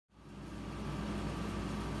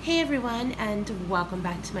Hey everyone, and welcome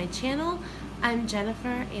back to my channel. I'm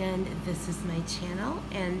Jennifer and this is my channel,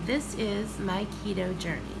 and this is my keto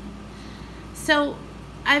journey. So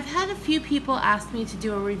I've had a few people ask me to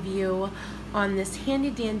do a review on this handy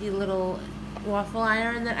dandy little waffle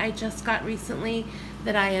iron that I just got recently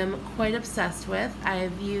that I am quite obsessed with.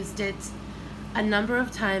 I've used it a number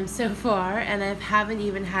of times so far and I haven't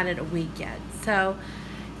even had it a week yet. So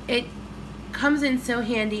it comes in so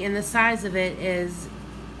handy, and the size of it is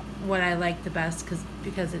what I like the best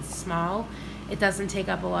because it's small. It doesn't take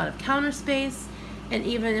up a lot of counter space, and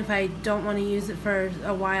even if I don't want to use it for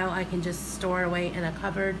a while, I can just store it away in a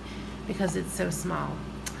cupboard because it's so small.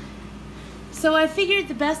 So I figured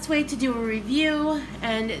the best way to do a review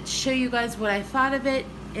and show you guys what I thought of it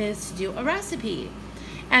is to do a recipe.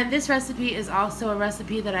 And this recipe is also a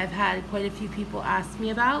recipe that I've had quite a few people ask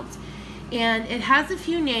me about, and it has a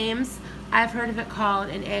few names. I've heard of it called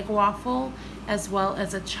an egg waffle as well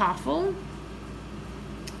as a chaffle,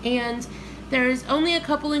 and there's only a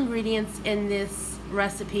couple ingredients in this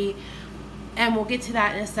recipe and we'll get to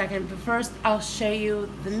that in a second, but first I'll show you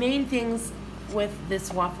the main things with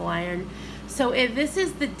this waffle iron. So this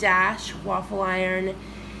is the Dash Waffle Iron.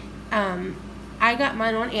 I got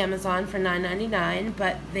mine on Amazon for $9.99,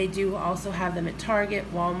 but they do also have them at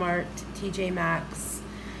Target, Walmart, TJ Maxx,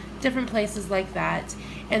 different places like that.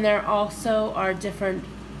 And there also are different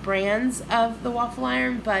brands of the waffle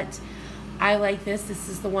iron, but I like this. This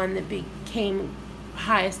is the one that became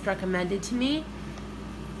highest recommended to me,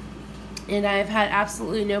 and I've had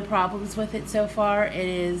absolutely no problems with it so far. It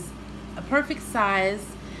is a perfect size,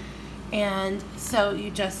 and so you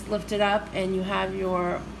just lift it up and you have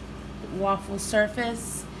your waffle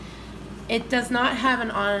surface. It does not have an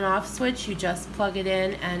on and off switch. You just plug it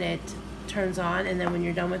in and it turns on, and then when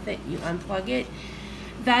you're done with it, you unplug it.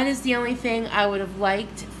 That is the only thing I would have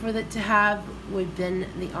liked for it to have, would have been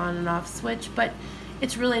the on and off switch, but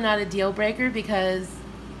it's really not a deal breaker because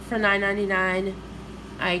for $9.99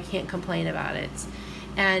 I can't complain about it.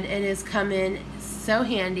 And it has come in so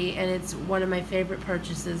handy, and it's one of my favorite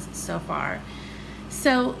purchases so far.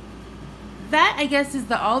 So that, I guess,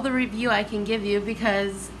 is all the review I can give you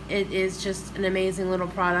because it is just an amazing little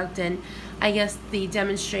product, and I guess the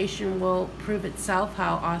demonstration will prove itself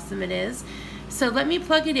how awesome it is. So let me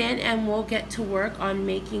plug it in and we'll get to work on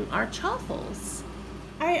making our chaffles.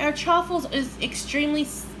 Alright, our chaffles is extremely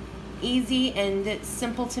easy and it's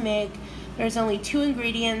simple to make. There's only 2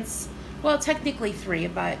 ingredients, well technically 3,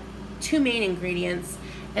 but 2 main ingredients,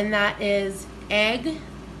 and that is egg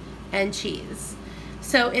and cheese.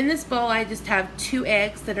 So in this bowl I just have 2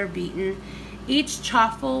 eggs that are beaten. Each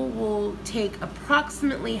chaffle will take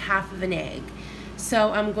approximately half of an egg.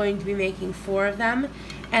 So I'm going to be making 4 of them.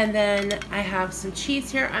 And then I have some cheese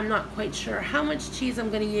here. I'm not quite sure how much cheese I'm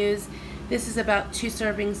going to use. This is about 2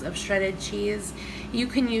 servings of shredded cheese. You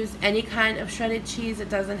can use any kind of shredded cheese. It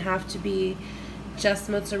doesn't have to be just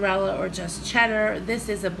mozzarella or just cheddar. This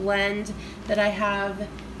is a blend that I have.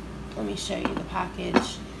 Let me show you the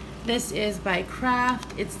package. This is by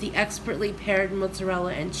Kraft. It's the expertly paired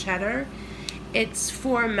mozzarella and cheddar. It's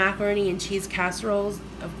for macaroni and cheese casseroles.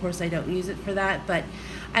 Of course, I don't use it for that, but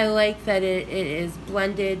I like that it is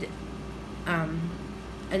blended, a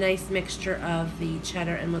nice mixture of the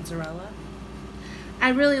cheddar and mozzarella.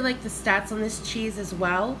 I really like the stats on this cheese as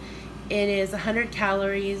well. It is 100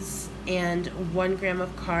 calories and 1 gram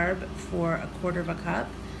of carb for 1/4 cup.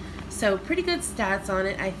 So pretty good stats on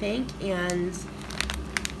it, I think, and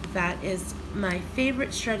that is my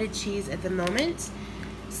favorite shredded cheese at the moment.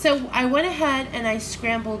 So I went ahead and I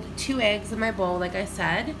scrambled 2 eggs in my bowl, like I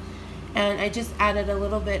said, and I just added a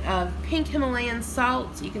little bit of pink Himalayan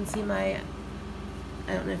salt. You can see I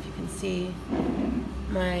don't know if you can see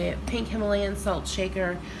my pink Himalayan salt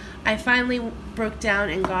shaker. I finally broke down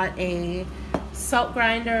and got a salt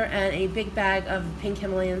grinder and a big bag of pink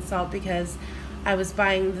Himalayan salt because I was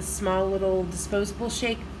buying the small little disposable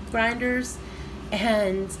shake grinders,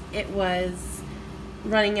 and it was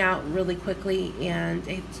running out really quickly, and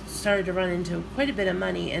it started to run into quite a bit of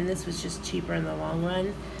money, and this was just cheaper in the long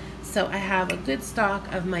run. So I have a good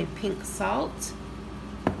stock of my pink salt,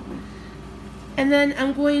 and then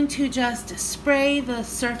I'm going to just spray the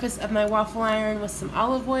surface of my waffle iron with some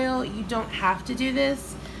olive oil. You don't have to do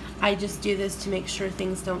this. I just do this to make sure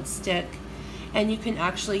things don't stick, and you can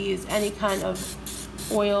actually use any kind of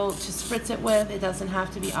oil to spritz it with. It doesn't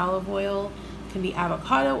have to be olive oil. It can be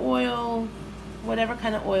avocado oil. Whatever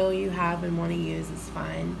kind of oil you have and want to use is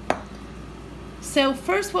fine. So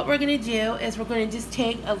first what we're going to do is we're going to just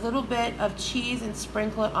take a little bit of cheese and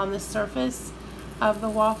sprinkle it on the surface of the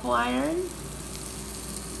waffle iron.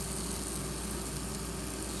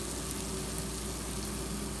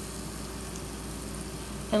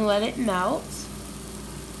 and let it melt.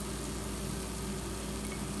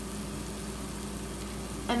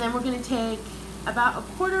 And then we're going to take about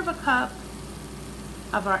 1/4 cup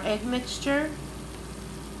of our egg mixture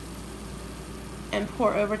and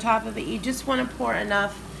pour over top of it. You just want to pour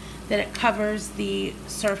enough that it covers the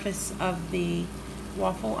surface of the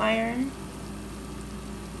waffle iron.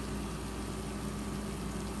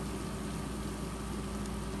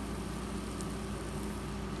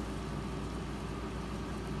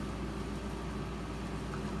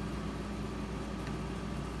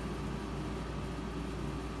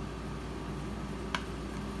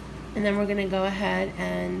 And then we're going to go ahead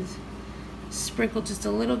and sprinkle just a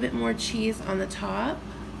little bit more cheese on the top.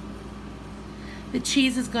 The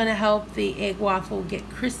cheese is going to help the egg waffle get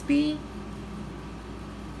crispy.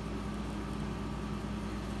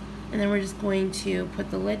 And then we're just going to put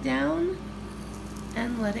the lid down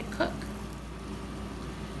and let it cook.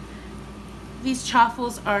 These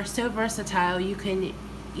chaffles are so versatile. You can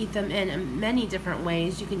eat them in many different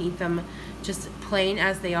ways. You can eat them just plain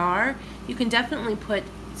as they are. You can definitely put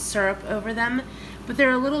syrup over them, but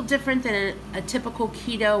they're a little different than a typical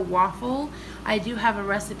keto waffle. I do have a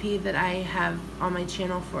recipe that I have on my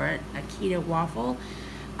channel for a keto waffle,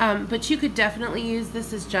 but you could definitely use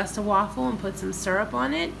this as just a waffle and put some syrup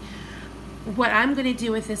on it. What I'm going to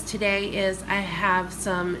do with this today is I have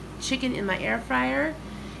some chicken in my air fryer,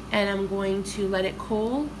 and I'm going to let it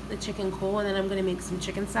cool, the chicken cool, and then I'm going to make some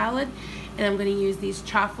chicken salad, and I'm going to use these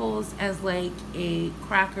chaffles as like a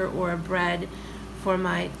cracker or a bread for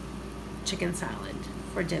my chicken salad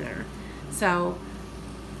for dinner. So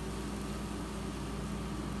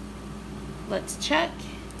let's check.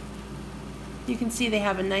 You can see they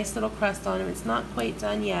have a nice little crust on them. It's not quite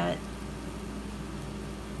done yet.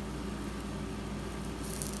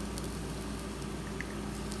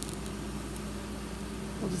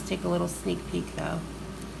 We'll just take a little sneak peek though.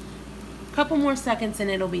 A couple more seconds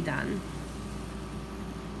and it'll be done.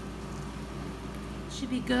 Should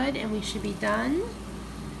be good and we should be done.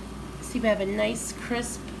 See, we have a nice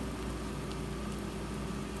crisp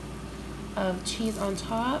of cheese on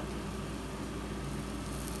top,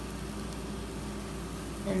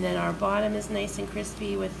 and then our bottom is nice and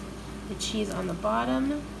crispy with the cheese on the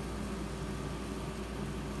bottom.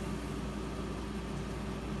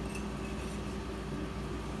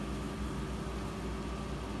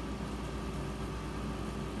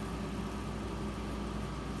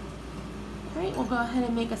 Alright, we'll go ahead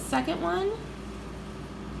and make a second one.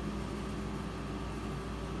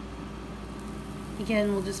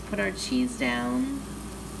 Again, we'll just put our cheese down.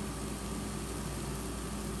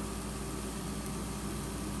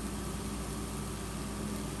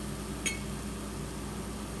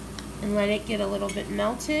 And let it get a little bit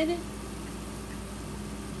melted.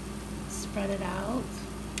 Spread it out.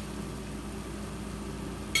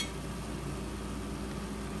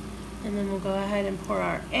 And then we'll go ahead and pour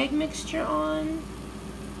our egg mixture on.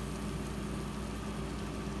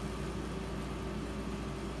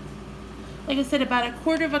 Like I said, about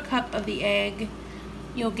 1/4 cup of the egg.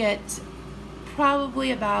 You'll get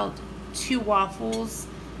probably about 2 waffles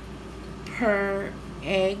per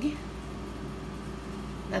egg.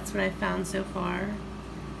 That's what I found so far.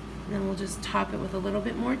 And then we'll just top it with a little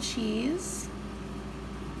bit more cheese.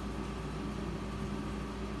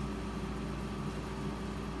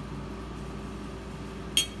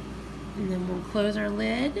 And then we'll close our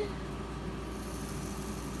lid.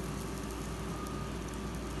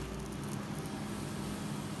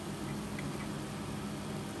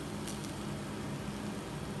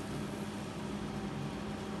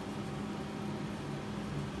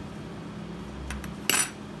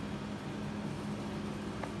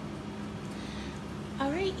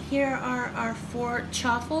 Alright, here are our 4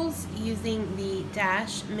 chaffles using the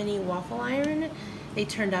Dash Mini Waffle Iron. They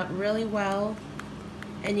turned out really well,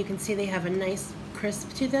 and you can see they have a nice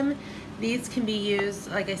crisp to them. These can be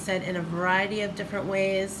used, like I said, in a variety of different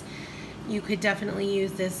ways. You could definitely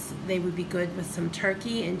use this. They would be good with some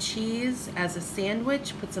turkey and cheese as a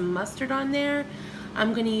sandwich. Put some mustard on there.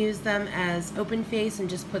 I'm going to use them as open face and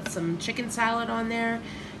just put some chicken salad on there.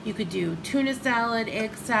 You could do tuna salad,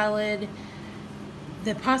 egg salad.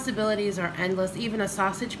 The possibilities are endless. Even a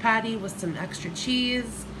sausage patty with some extra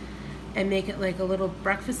cheese and make it like a little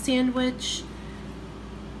breakfast sandwich.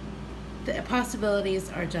 The possibilities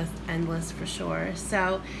are just endless for sure.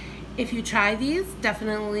 So if you try these,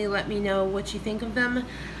 definitely let me know what you think of them.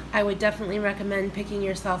 I would definitely recommend picking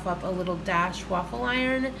yourself up a little Dash Waffle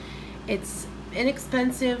Iron. It's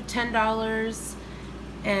inexpensive, $10,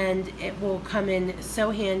 and it will come in so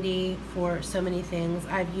handy for so many things.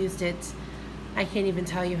 I've used it I can't even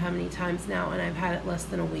tell you how many times now, and I've had it less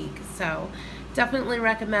than a week. So definitely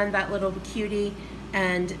recommend that little cutie,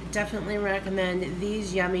 and definitely recommend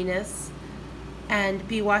these yumminess. And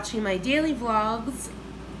be watching my daily vlogs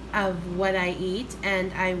of what I eat,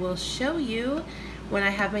 and I will show you when I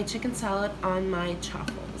have my chicken salad on my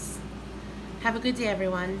chaffles. Have a good day,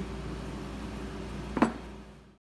 everyone.